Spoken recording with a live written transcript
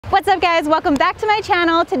What's up guys, welcome back to my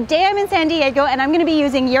channel. Today I'm in San Diego and I'm going to be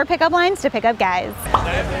using your pickup lines to pick up guys.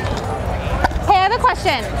 Hey, I have a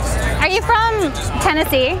question. Are you from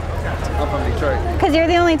Tennessee? I'm from Detroit. Because you're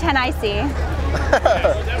the only 10 I see.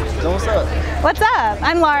 So what's up? What's up?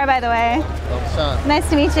 I'm Laura, by the way. I'm Sean. Nice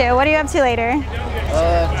to meet you. What are you up to later?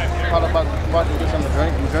 Probably about to get something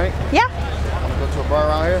to drink. Yeah. I'm gonna go to a bar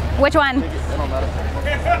around here. Which one? It don't matter.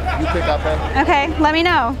 You pick up that. Okay, let me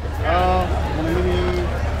know. Maybe,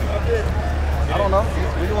 I don't know.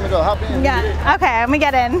 Where you wanna go? Hop in. Yeah. Okay, let me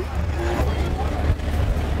get in.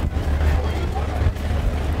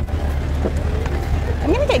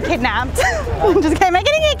 I'm gonna get kidnapped. I'm just kidding. Am I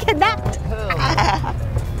gonna get kidnapped? I'm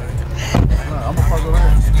gonna park over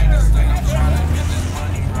here.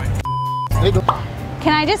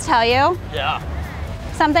 Can I just tell you? Yeah.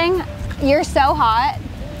 Something? You're so hot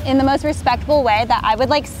in the most respectful way that I would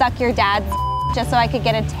like suck your dad's just so I could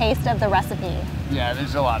get a taste of the recipe. Yeah,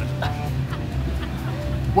 there's a lot of.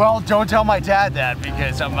 Well, don't tell my dad that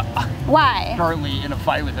because I'm Why? currently in a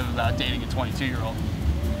fight with him about dating a 22-year-old.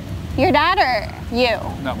 Your dad or you?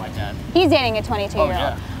 Not my dad. He's dating a 22-year-old.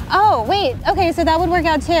 yeah. Oh, wait. Okay, so that would work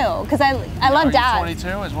out too because I love Are dad. you 22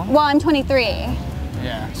 as well? Well, I'm 23.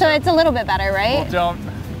 Yeah. So it's a little bit better, right? Well, don't.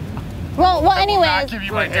 Well, I'll anyways. not give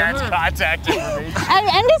you my dad's contact information. At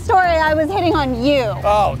end of story, I was hitting on you.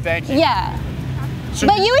 Oh, thank you. Yeah. So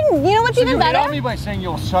But you know what's so even you hit better? on me by saying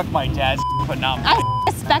you'll suck my dad's, but not mine.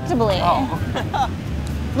 Respectably. Oh.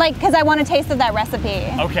 Like, because I want a taste of that recipe.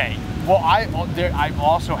 Okay. Well, I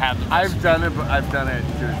also have the. I've done it, but I've done it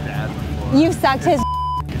to his dad before. You sucked his.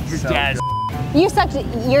 Your so dad's. You sucked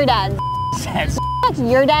your dad's. Says. Sucked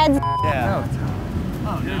your dad's. Yeah.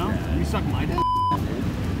 Oh no. You suck my dad.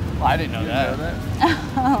 Well, I didn't know that.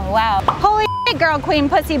 Oh wow. Holy shit, girl queen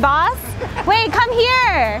pussy boss. Wait, come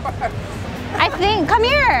here. I think, come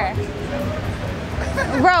here.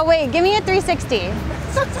 Bro, wait, give me a 360.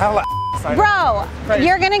 Bro,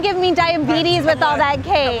 you're gonna give me diabetes with all that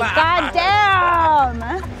cake. God damn.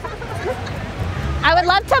 I would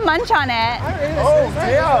love to munch on it. Oh,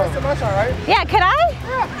 damn. That's all right. Yeah, could I?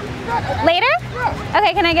 Yeah. Later? Yeah.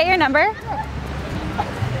 Okay, can I get your number?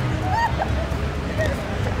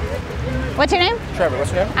 What's your name? Trevor,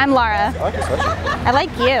 what's your name? I'm Laura. I like your sweatshirt. I like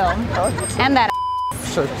you. I like your And that.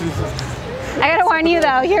 sweatshirt. I gotta warn you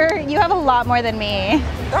though, you have a lot more than me.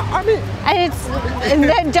 I mean,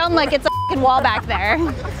 And don't look, it's a fucking wall back there.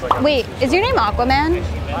 Wait, is your name Aquaman?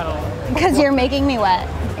 Because you're making me wet.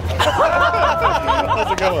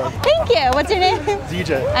 that's a good one. Thank you. What's your name?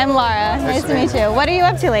 DJ. I'm Laura. Nice to meet you. What are you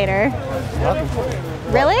up to later? Nothing.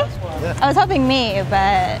 Really? Yeah. I was hoping me,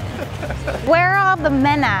 but where are all the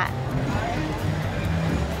men at?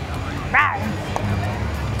 Rawr.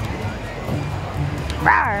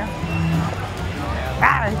 Rawr.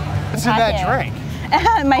 Rawr. What's in that drink?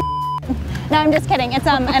 My no, I'm just kidding. It's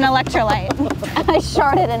an electrolyte. I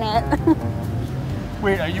sharted in it.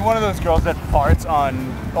 Wait, are you one of those girls that farts on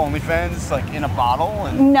OnlyFans, like in a bottle?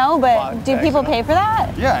 And No, but do people pay for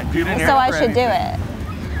that? Yeah, you didn't. So I should do it.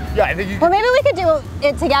 Yeah, I think you. Well, maybe we could do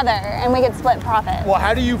it together and we could split profit. Well,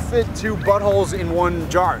 how do you fit two buttholes in one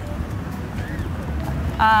jar?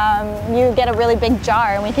 You get a really big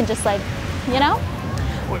jar and we can just like, you know?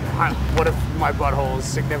 What if my butthole is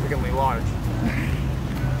significantly large?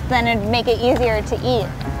 Then it'd make it easier to eat.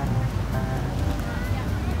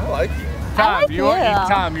 I like you. I like you.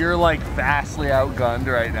 Tom, you're like vastly outgunned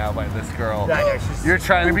right now by this girl. Yeah, You're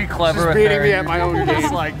trying to be clever she's with beating her. me at my own It's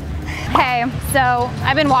game. like, Hey, so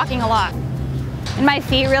I've been walking a lot and my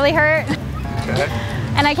feet really hurt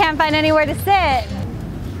and I can't find anywhere to sit.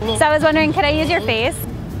 So I was wondering, could I use your face?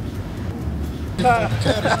 I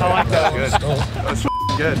like that. Good.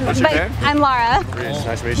 Good. What's your But name? I'm Laura. Reese,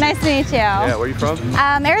 nice to meet you. Nice to meet you. Yeah, where are you from?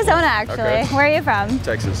 Arizona, actually. Okay. Where are you from?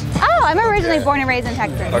 Texas. Oh, I'm originally born and raised in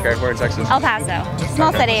Texas. Okay, we're in Texas. El Paso.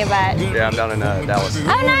 Small city, but... Yeah, I'm down in Dallas. Oh,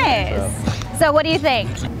 nice. So what do you think?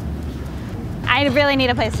 I really need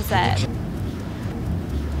a place to sit.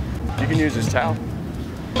 You can use this towel.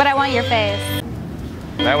 But I want your face.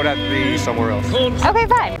 That would have to be somewhere else. Okay,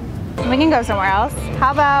 fine. We can go somewhere else.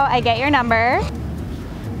 How about I get your number?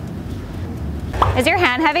 Is your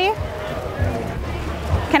hand heavy?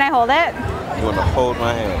 Can I hold it? You want to hold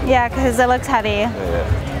my hand? Yeah, because it looks heavy. Yeah.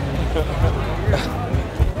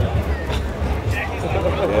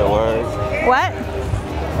 Yeah, word. What?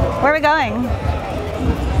 Where are we going?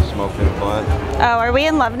 Smoking blunt. Oh, are we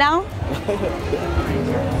in love now?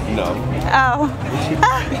 No. Oh.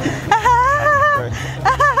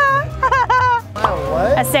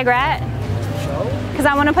 What? A cigarette? Because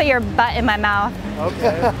I want to put your butt in my mouth.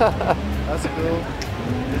 Okay. That's cool.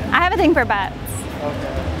 I have a thing for butts.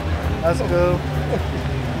 Okay. That's cool.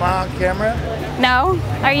 Am I on camera? No?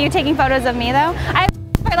 Are you taking photos of me though? I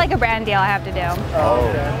have like a brand deal I have to do. Oh,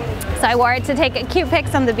 okay. So I wore it to take cute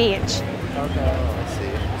pics on the beach. Okay. I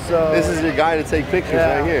see. So This is your guy to take pictures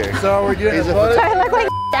right here. So we're getting a So photo.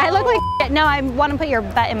 I look like no, I want to put your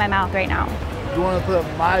butt in my mouth right now. You want to put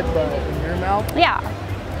my butt in your mouth? Yeah.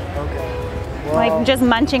 Okay. Well, Like just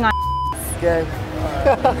munching on. okay.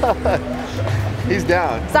 He's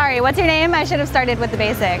down. Sorry, what's your name? I should have started with the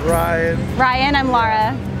basics. Ryan. Ryan, I'm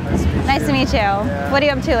Laura. Nice to meet you. Yeah. What are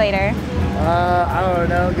you up to later? I don't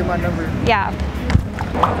know. Get my number. Yeah.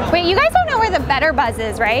 Wait, you guys don't know where the Better Buzz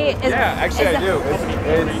is, right? Yeah, actually I do.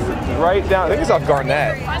 It's right down, I think it's off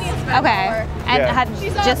Garnett. Okay. And Yeah.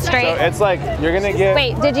 just straight. So it's like, you're gonna get...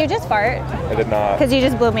 Wait, did you just fart? I did not. Because you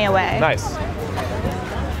just blew me away. Nice.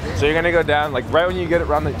 So you're gonna go down, like right when you get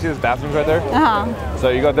around the, see those bathrooms right there? Uh-huh. So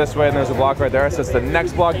you go this way and there's a block right there, so it's the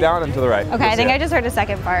next block down and to the right. Okay, I think I just heard a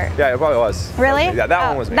second fart. Yeah, it probably was. Really? Yeah, that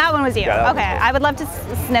one was me. That one was you. Yeah, that one Okay, was me. I would love to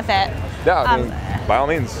sniff it. Yeah, I mean, by all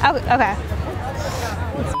means. Oh, okay.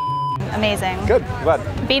 Amazing. Good,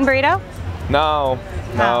 glad. Bean burrito? No,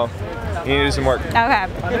 no. You need to do some work. Okay.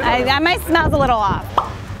 My smell's a little off.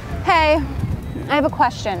 Hey, I have a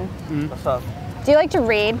question. What's up? Do you like to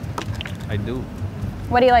read? I do.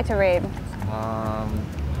 What do you like to read?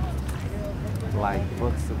 Like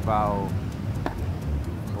books about,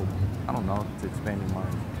 I don't know, to expand your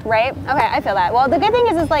mind. Right? Okay, I feel that. Well, the good thing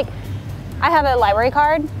is like, I have a library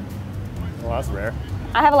card. Well, that's rare.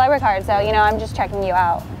 I have a library card, so, you know, I'm just checking you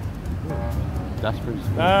out. That's pretty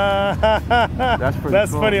cool. That's pretty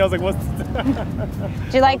That's cool. funny. I was like, what's?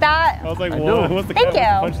 Do you like that? I was like, I whoa, do. what's the Thank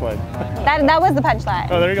kind of you. punchline? That was the punchline.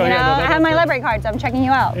 Oh, there you go. You know, Yeah, no, that I have was my good. library card, so I'm checking you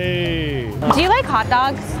out. Hey. Do you like hot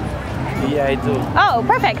dogs? Yeah, I do. Oh,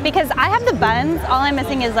 perfect, because I have the buns. All I'm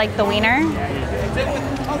missing is like the wiener.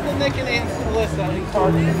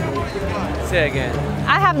 Say again.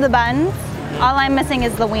 I have the buns. All I'm missing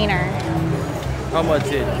is the wiener. How much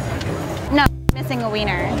it? No, missing a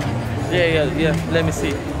wiener. Yeah. Let me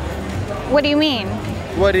see. What do you mean?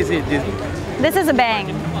 What is it? This is a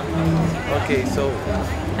bang. Okay, so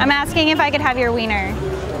I'm asking if I could have your wiener.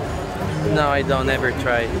 no, I don't. Never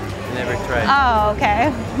try. Never try. Oh,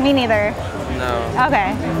 okay. Me neither. No.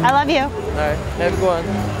 Okay. I love you. All right, have a good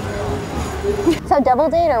one. So double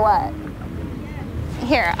date or what?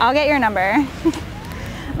 Here, I'll get your number.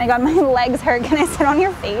 Oh my God, my legs hurt. Can I sit on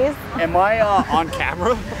your face? Am I on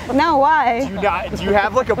camera? No, why? Do you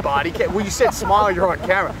have like a body cam? Well, you said smile. You're on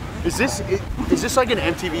camera. Is this like an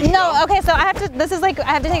MTV show? No, okay, so I have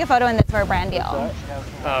to take a photo in this for a brand deal.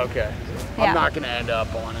 Oh, okay. Yeah. I'm not gonna end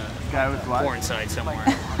up on a porn site somewhere.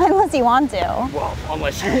 Unless you want to. Well,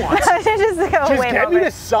 unless you want to. Just go Just way get me over.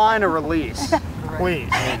 to sign a release, please.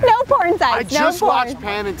 No porn I sites. just no porn. watched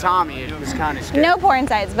Pam and Tommy. It was kind of scary. No porn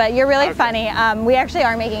sites, but you're really funny. We actually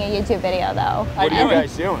are making a YouTube video though. What are you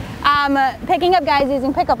guys doing? Picking up guys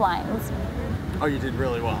using pickup lines. Oh, you did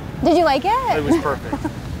really well. Did you like it? It was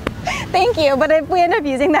perfect. Thank you, but if we end up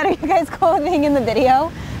using that, are you guys cool with being in the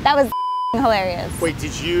video? That was hilarious. Wait,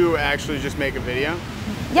 did you actually just make a video?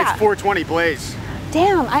 Yeah. It's 420 Blaze.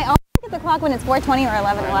 Damn, I always get the clock when it's 4:20 or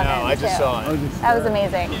 11:11. No, I just saw it. That was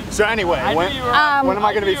amazing. So anyway, when am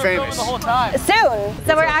I going to be famous? Soon.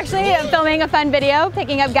 So we're actually filming a fun video,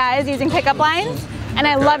 picking up guys using pickup lines. And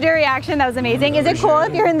I loved your reaction, that was amazing. Is it cool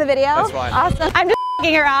if you're in the video? That's fine. Awesome. I'm just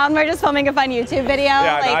f***ing around, we're just filming a fun YouTube video.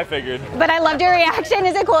 Yeah, I figured. But I loved your reaction.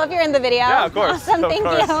 Is it cool if you're in the video? Yeah, of course. Awesome, thank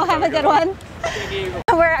you. Have a good one.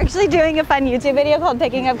 We're actually doing a fun YouTube video called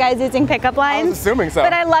Picking Up Guys Using Pickup Lines. I was assuming so.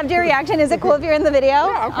 But I loved your reaction. Is it cool if you're in the video?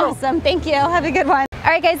 Yeah, of course. Awesome, thank you. Have a good one. All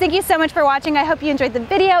right, guys, thank you so much for watching. I hope you enjoyed the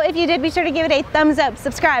video. If you did, be sure to give it a thumbs up,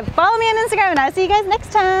 subscribe, follow me on Instagram, and I'll see you guys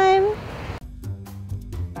next time.